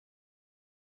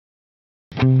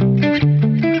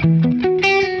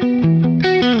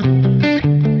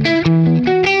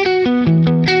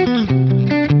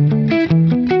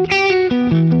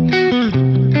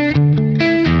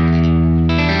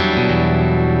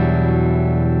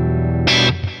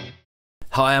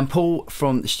Hi, I'm Paul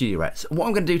from the Studio Rats. What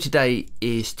I'm going to do today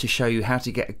is to show you how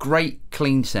to get a great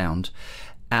clean sound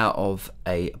out of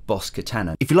a Boss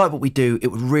Katana. If you like what we do, it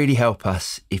would really help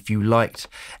us if you liked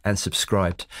and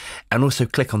subscribed, and also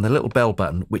click on the little bell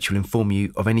button which will inform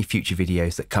you of any future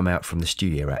videos that come out from the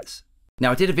Studio Rats.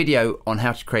 Now, I did a video on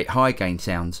how to create high gain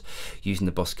sounds using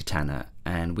the Boss Katana,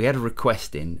 and we had a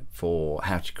request in for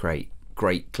how to create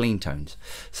great clean tones.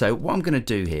 So what I'm going to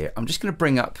do here, I'm just going to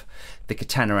bring up the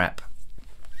Katana app,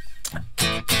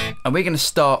 and we're going to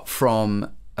start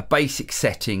from a basic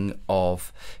setting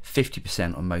of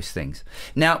 50% on most things.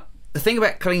 Now, the thing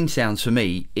about clean sounds for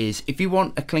me is if you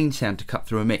want a clean sound to cut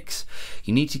through a mix,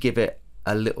 you need to give it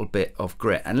a little bit of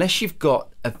grit. Unless you've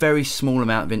got a very small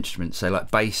amount of instruments, say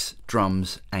like bass,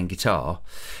 drums and guitar,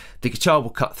 the guitar will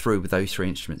cut through with those three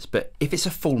instruments. But if it's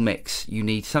a full mix, you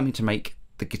need something to make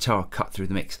the guitar cut through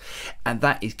the mix, and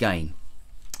that is gain.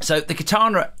 So the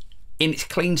Katana in its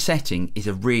clean setting is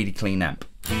a really clean amp.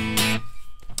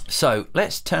 So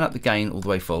let's turn up the gain all the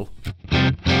way full.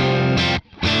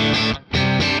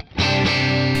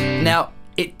 Now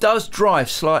it does drive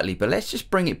slightly, but let's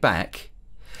just bring it back.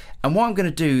 And what I'm going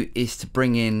to do is to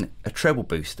bring in a treble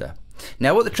booster.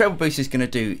 Now what the treble booster is going to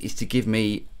do is to give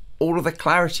me all of the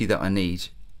clarity that I need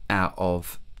out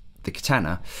of the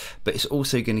Katana, but it's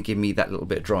also going to give me that little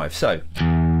bit of drive. So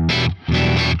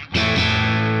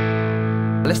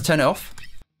let's turn it off.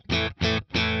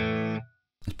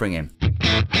 Let's bring in.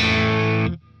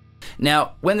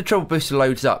 Now, when the treble booster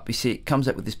loads up, you see it comes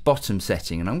up with this bottom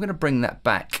setting, and I'm going to bring that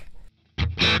back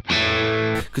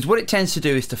because what it tends to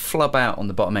do is to flub out on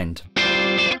the bottom end.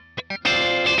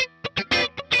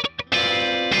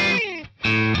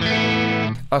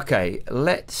 Okay,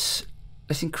 let's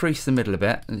increase the middle a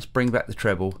bit, and let's bring back the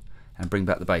treble and bring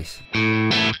back the bass.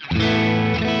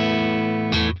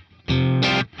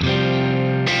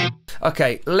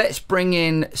 Okay, let's bring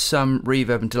in some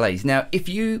reverb and delays. Now, if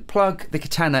you plug the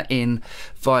Katana in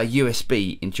via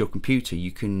USB into your computer,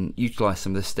 you can utilize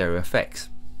some of the stereo effects.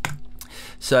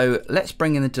 So let's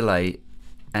bring in the delay,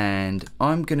 and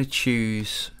I'm going to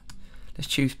choose, let's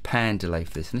choose pan delay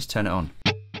for this, and let's turn it on.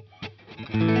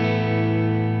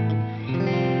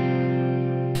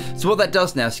 So what that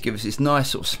does now is give us this nice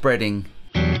sort of spreading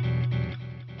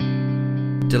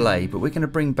delay, but we're going to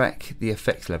bring back the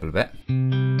effects level a bit.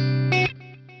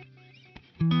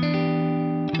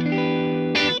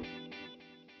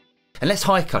 And let's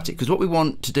high cut it, because what we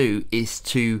want to do is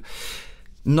to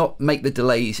not make the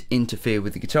delays interfere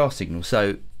with the guitar signal.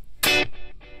 So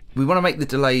we want to make the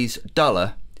delays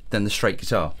duller than the straight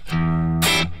guitar.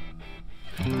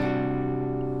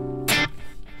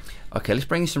 Okay, let's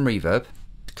bring in some reverb.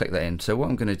 Click that in. So what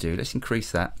I'm going to do, let's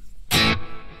increase that.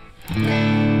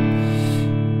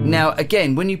 Now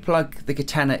again, when you plug the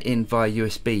Katana in via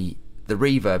USB, the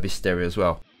reverb is stereo as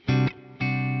well.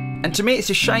 And to me it's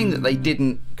a shame that they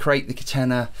didn't create the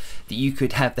Katana that you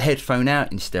could have the headphone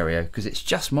out in stereo, because it's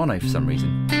just mono for some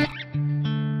reason.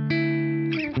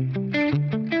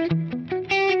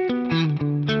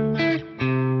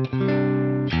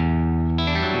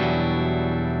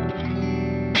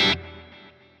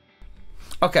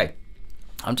 Okay,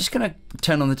 I'm just going to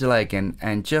turn on the delay again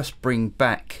and just bring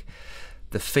back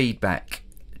the feedback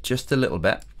just a little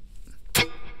bit.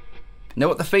 Now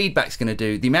what the feedback's going to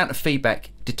do, the amount of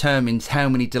feedback determines how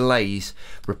many delays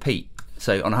repeat.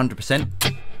 So on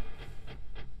 100%,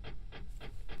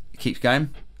 it keeps going.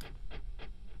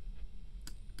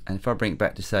 And if I bring it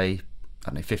back to say,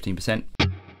 I don't know, 15%.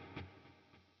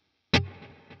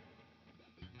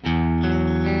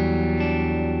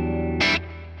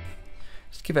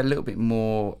 Just give it a little bit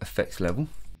more effects level.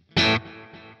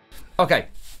 Okay,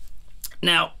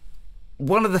 now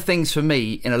one of the things for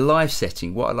me in a live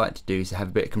setting, what I like to do is to have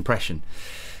a bit of compression.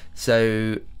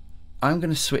 So I'm going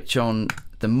to switch on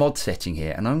the mod setting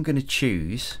here, and I'm going to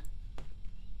choose,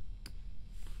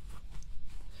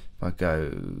 if I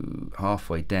go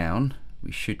halfway down,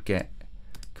 we should get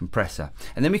compressor,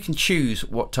 and then we can choose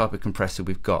what type of compressor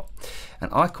we've got, and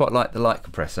I quite like the light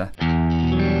compressor.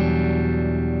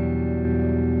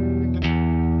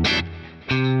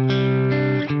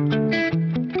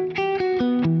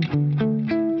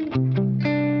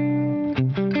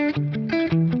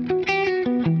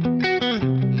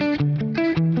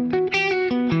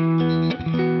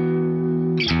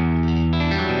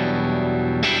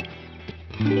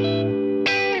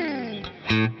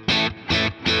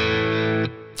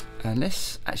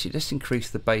 And let's increase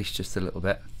the bass just a little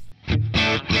bit.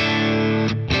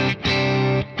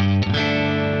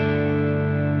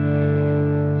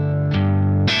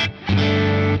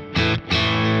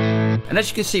 And as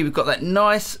you can see, we've got that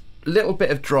nice little bit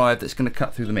of drive that's going to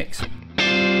cut through the mix.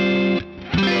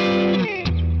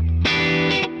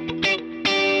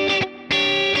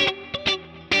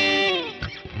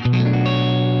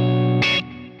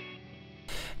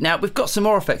 Now we've got some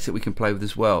more effects that we can play with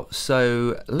as well.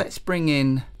 So let's bring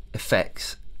in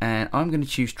effects, and I'm going to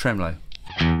choose tremolo.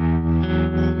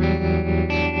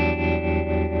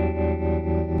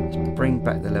 Let's bring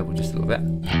back the level just a little bit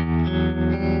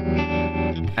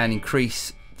and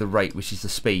increase the rate, which is the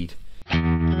speed.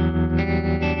 Come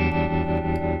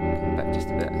back just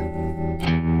a bit.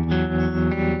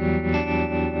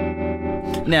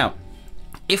 Now,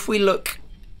 if we look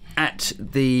at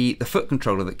the foot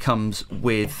controller that comes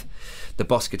with the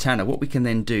Boss Katana, what we can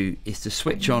then do is to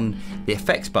switch on the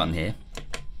effects button here,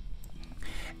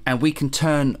 and we can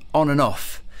turn on and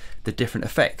off the different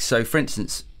effects. So for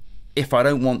instance, if I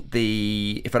don't want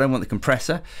the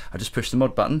compressor, I just push the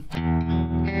mod button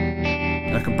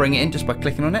and I can bring it in just by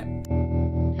clicking on it.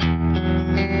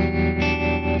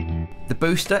 The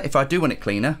booster, if I do want it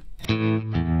cleaner, I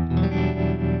can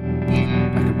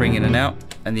bring in and out,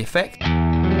 and the effect.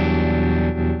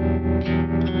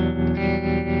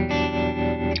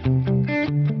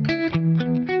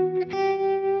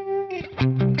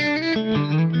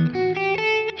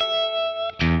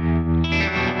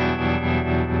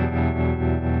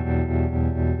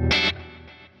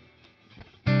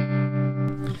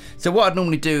 So what I'd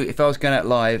normally do if I was going out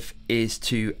live is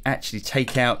to actually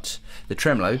take out the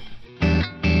tremolo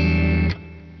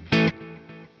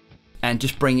and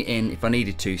just bring it in if I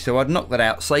needed to. So I'd knock that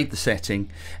out, save the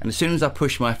setting, and as soon as I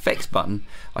push my effects button,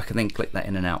 I can then click that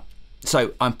in and out.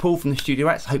 So I'm Paul from the Studio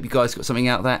Rats. I hope you guys got something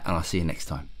out of that, and I'll see you next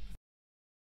time.